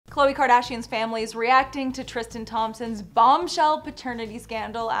Khloe Kardashian's family is reacting to Tristan Thompson's bombshell paternity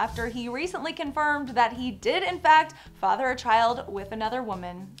scandal after he recently confirmed that he did in fact father a child with another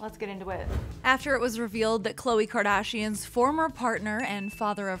woman. Let's get into it. After it was revealed that Khloe Kardashian's former partner and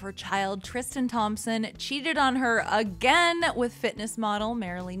father of her child, Tristan Thompson, cheated on her again with fitness model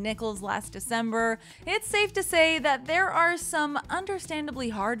Maralee Nichols last December, it's safe to say that there are some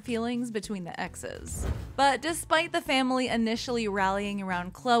understandably hard feelings between the exes. But despite the family initially rallying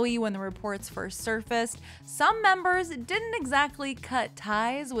around Khloe when the reports first surfaced, some members didn't exactly cut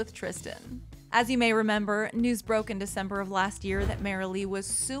ties with Tristan. As you may remember, news broke in December of last year that Maralee was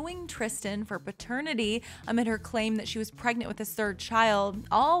suing Tristan for paternity amid her claim that she was pregnant with his third child,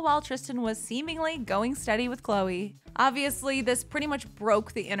 all while Tristan was seemingly going steady with Khloe. Obviously, this pretty much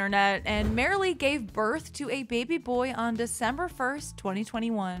broke the internet, and Maralee gave birth to a baby boy on December 1st,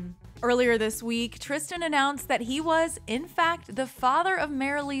 2021. Earlier this week, Tristan announced that he was, in fact, the father of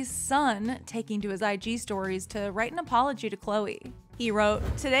Maralee's son, taking to his IG stories to write an apology to Khloe. He wrote,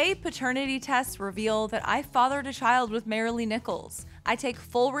 "Today, paternity tests reveal that I fathered a child with Maralee Nichols. I take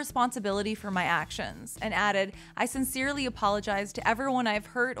full responsibility for my actions," and added, "I sincerely apologize to everyone I've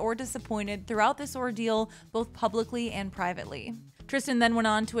hurt or disappointed throughout this ordeal, both publicly and privately." Tristan then went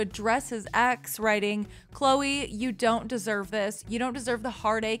on to address his ex, writing, "Khloe, you don't deserve this. You don't deserve the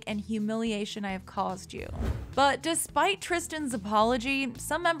heartache and humiliation I have caused you." But despite Tristan's apology,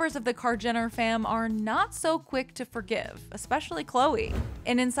 some members of the Kar-Jenner fam are not so quick to forgive, especially Khloe.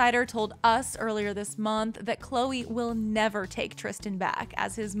 An insider told us earlier this month that Khloe will never take Tristan back,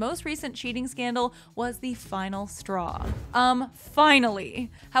 as his most recent cheating scandal was the final straw.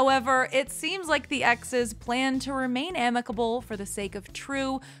 Finally. However, it seems like the exes plan to remain amicable for the sake of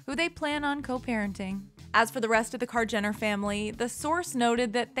True, who they plan on co-parenting. As for the rest of the Kar-Jenner family, the source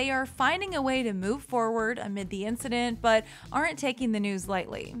noted that they are finding a way to move forward amid the incident, but aren't taking the news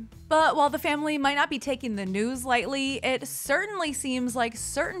lightly. But while the family might not be taking the news lightly, it certainly seems like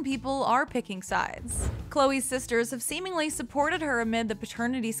certain people are picking sides. Khloe's sisters have seemingly supported her amid the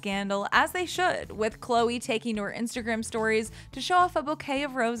paternity scandal, as they should, with Khloe taking to her Instagram stories to show off a bouquet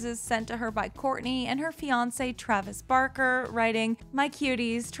of roses sent to her by Kourtney and her fiance Travis Barker, writing, "My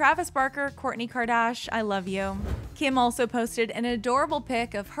cuties, Travis Barker, Kourtney Kardashian, I love you." Kim also posted an adorable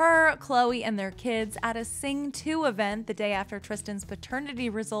pic of her, Khloe, and their kids at a Sing 2 event the day after Tristan's paternity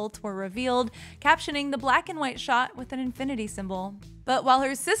results were revealed, captioning the black and white shot with an infinity symbol. But while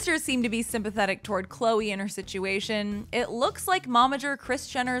her sisters seem to be sympathetic toward Khloe and her situation, it looks like momager Kris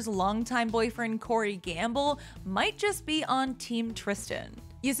Jenner's longtime boyfriend Corey Gamble might just be on Team Tristan.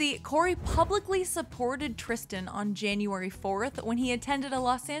 You see, Corey publicly supported Tristan on January 4th when he attended a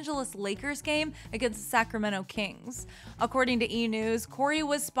Los Angeles Lakers game against the Sacramento Kings. According to E! News, Corey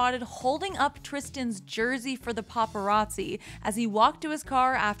was spotted holding up Tristan's jersey for the paparazzi as he walked to his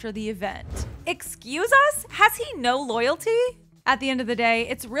car after the event. Excuse us? Has he no loyalty? At the end of the day,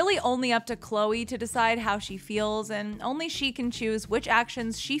 it's really only up to Khloe to decide how she feels, and only she can choose which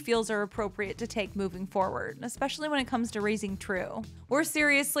actions she feels are appropriate to take moving forward, especially when it comes to raising True. We're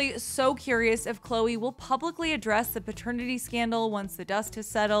seriously so curious if Khloe will publicly address the paternity scandal once the dust has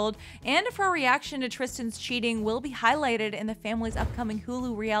settled, and if her reaction to Tristan's cheating will be highlighted in the family's upcoming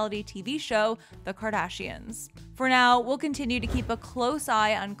Hulu reality TV show, The Kardashians. For now, we'll continue to keep a close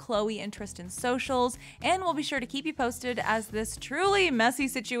eye on Khloe and Tristan's socials, and we'll be sure to keep you posted as this truly messy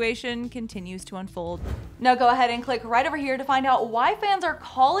situation continues to unfold. Now go ahead and click right over here to find out why fans are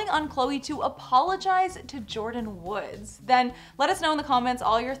calling on Khloe to apologize to Jordyn Woods. Then let us know in the comments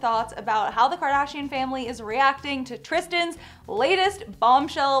all your thoughts about how the Kardashian family is reacting to Tristan's latest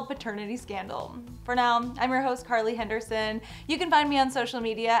bombshell paternity scandal. For now, I'm your host, Carly Henderson. You can find me on social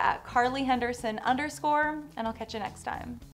media at CarlyHenderson_, and I'll catch you next time.